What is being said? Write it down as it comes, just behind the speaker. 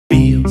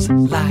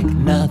Feels like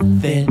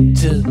nothing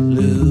to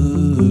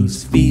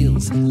lose.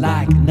 Feels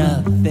like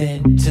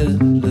nothing to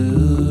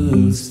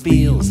lose.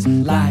 Feels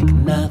like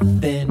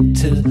nothing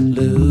to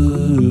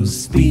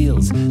lose.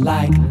 Feels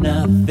like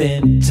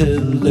nothing to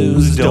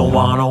lose. Don't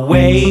wanna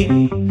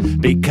wait,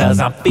 because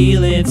I'm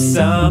feeling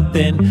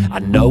something. I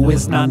know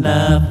it's not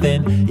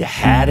nothing. You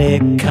had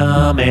it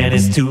coming.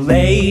 It's too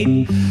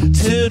late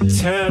to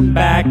turn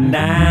back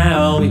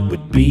now. It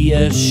would be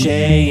a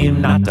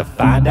shame not to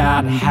find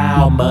out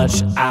how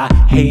much I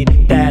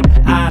hate that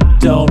I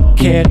don't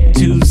care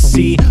to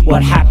see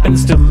what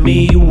happens to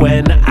me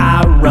when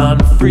I run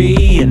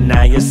free. And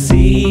now you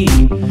see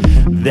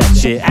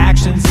that your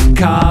actions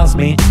cause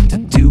me to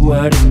do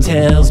what it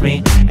tells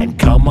me and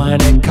come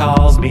when it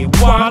calls me.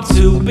 Want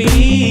to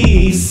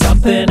be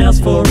something else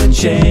for a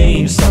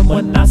change,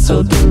 someone not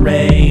so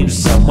deranged,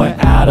 somewhere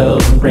out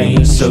of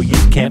range, so you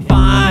can't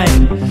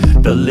find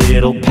the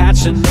little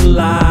patch in the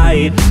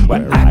light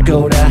where I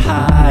go to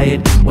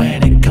hide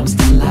when it comes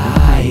to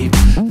life.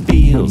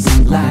 Feels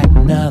like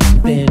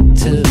nothing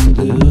to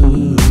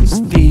lose.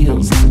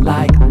 Feels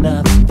like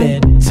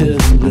nothing to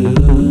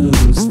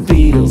lose.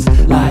 Feels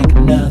like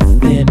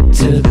nothing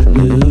to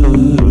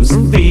lose.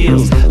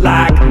 Feels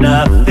like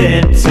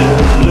nothing to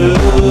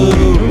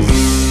lose.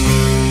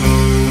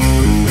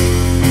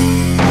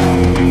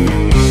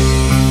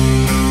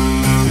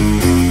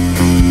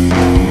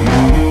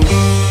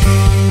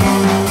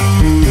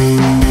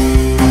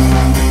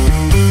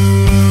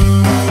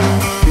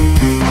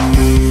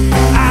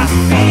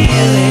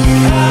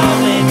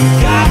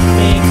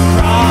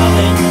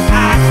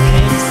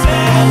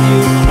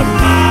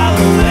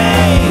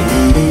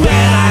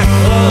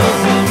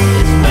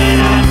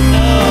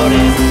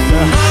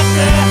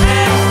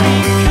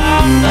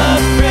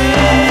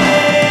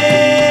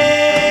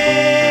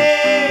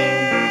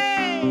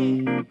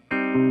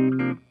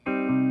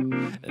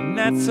 And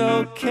that's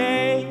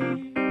okay.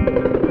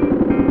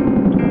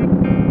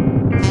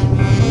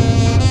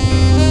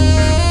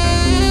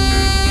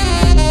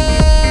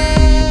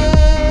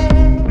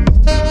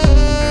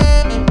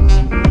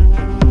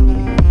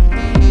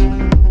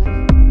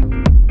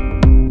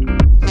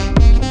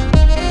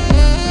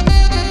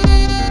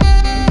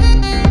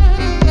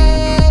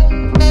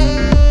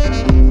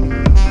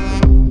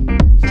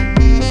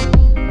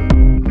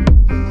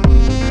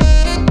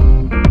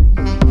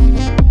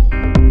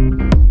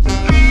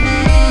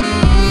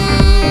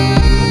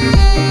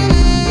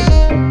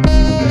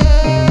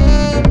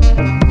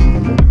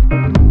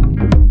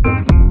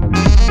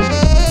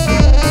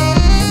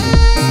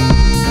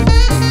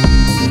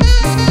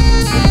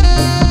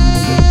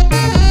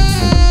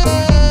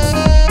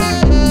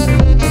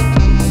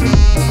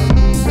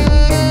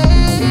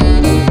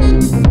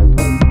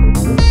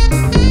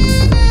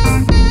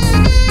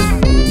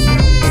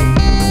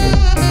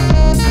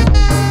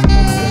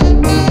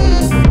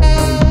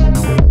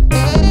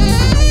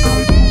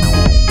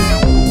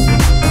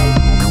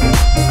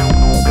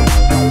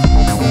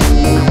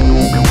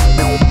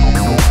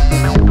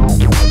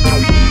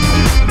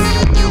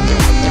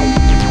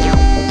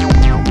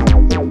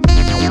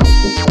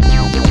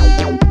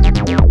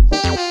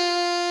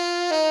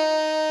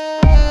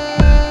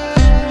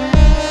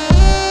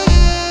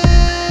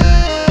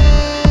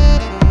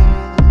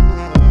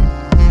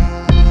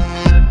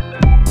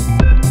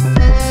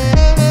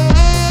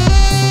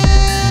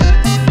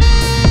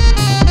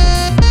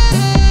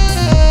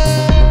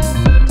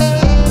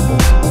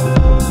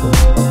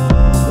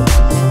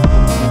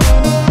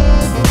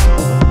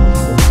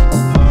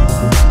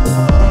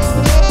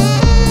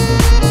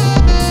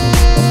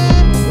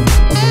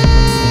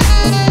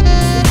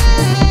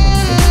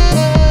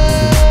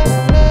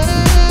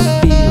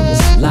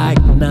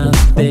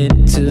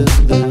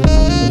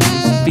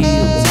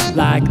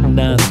 Like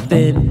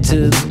nothing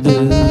to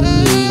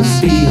lose.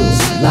 Feels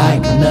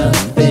like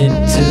nothing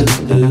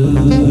to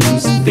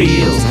lose.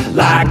 Feels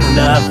like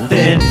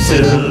nothing to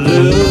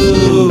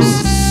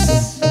lose.